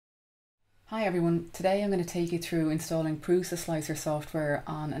Hi everyone, today I'm going to take you through installing Prusa Slicer software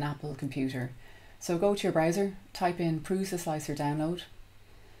on an Apple computer. So go to your browser, type in Prusa Slicer download,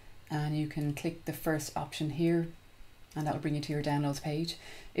 and you can click the first option here and that will bring you to your downloads page.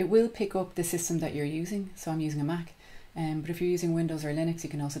 It will pick up the system that you're using, so I'm using a Mac, but if you're using Windows or Linux you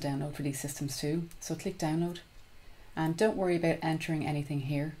can also download for these systems too. So click download and don't worry about entering anything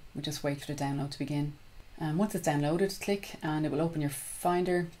here, we'll just wait for the download to begin. And once it's downloaded, click and it will open your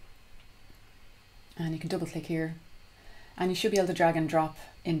Finder. And you can double click here and you should be able to drag and drop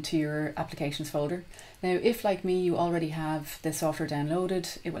into your applications folder. Now if, like me, you already have the software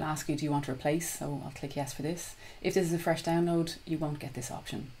downloaded, it will ask you, do you want to replace? So I'll click yes for this. If this is a fresh download, you won't get this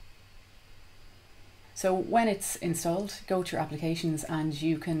option. So when it's installed, go to your applications and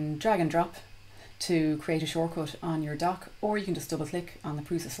you can drag and drop to create a shortcut on your dock, or you can just double click on the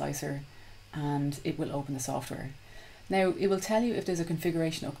Prusa Slicer and it will open the software. Now it will tell you if there's a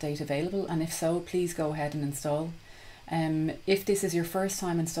configuration update available, and if so, please go ahead and install. If this is your first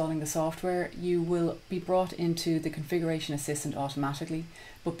time installing the software, you will be brought into the configuration assistant automatically,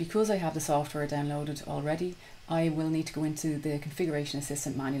 but because I have the software downloaded already, I will need to go into the configuration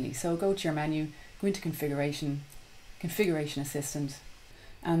assistant manually. So go to your menu, go into configuration assistant,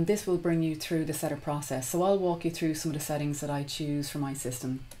 and this will bring you through the setup process. So I'll walk you through some of the settings that I choose for my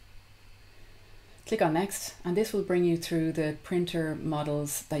system. Click on next and this will bring you through the printer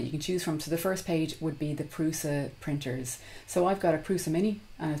models that you can choose from. So the first page would be the Prusa printers. So I've got a Prusa Mini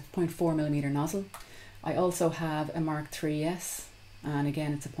and a 0.4mm nozzle. I also have a Mark III's and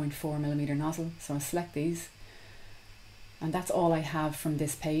again it's a 0.4mm nozzle. So I'll select these and that's all I have from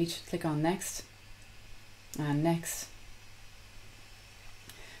this page. Click on next and next.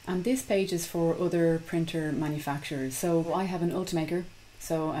 And this page is for other printer manufacturers. So I have an Ultimaker,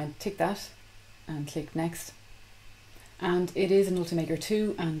 so I tick that and click next, and it is an Ultimaker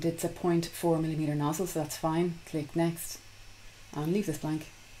 2 and it's a 0.4mm nozzle, so that's fine. Click next and leave this blank.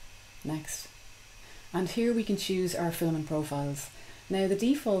 Next, and here we can choose our filament profiles. Now the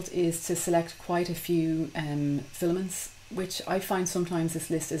default is to select quite a few filaments, which I find sometimes this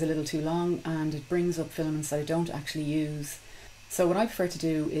list is a little too long and it brings up filaments that I don't actually use. So what I prefer to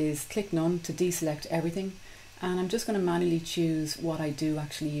do is click none to deselect everything, and I'm just going to manually choose what I do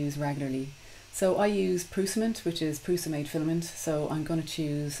actually use regularly. So I use Prusament, which is Prusa made filament, so I'm going to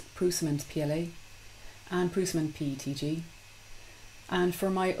choose Prusament PLA and Prusament PETG. And for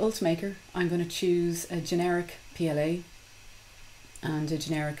my Ultimaker, I'm going to choose a generic PLA and a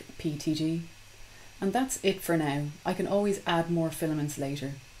generic PETG. And that's it for now. I can always add more filaments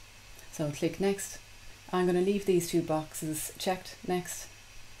later. So I'll click next. I'm going to leave these two boxes checked, next.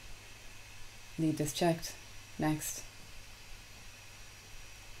 Leave this checked, next.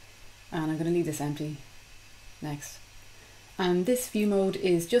 And I'm going to leave this empty, next. And this view mode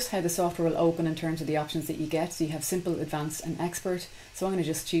is just how the software will open in terms of the options that you get. So you have simple, advanced and expert. So I'm going to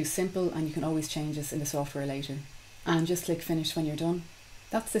just choose simple, and you can always change this in the software later. And just click finish when you're done.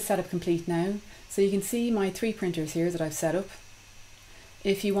 That's the setup complete now. So you can see my 3 printers here that I've set up.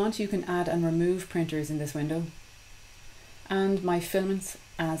 If you want, you can add and remove printers in this window. And my filaments,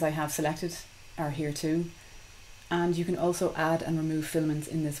 as I have selected, are here too. And you can also add and remove filaments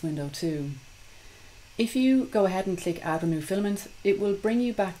in this window too. If you go ahead and click add remove filament, it will bring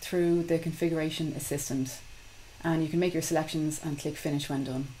you back through the configuration assistant and you can make your selections and click finish when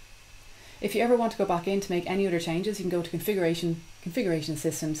done. If you ever want to go back in to make any other changes, you can go to configuration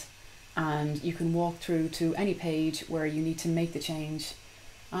assistant, and you can walk through to any page where you need to make the change,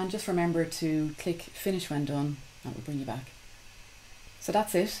 and just remember to click finish when done. That will bring you back. So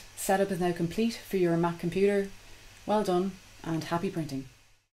that's it. Setup is now complete for your Mac computer. Well done and happy printing.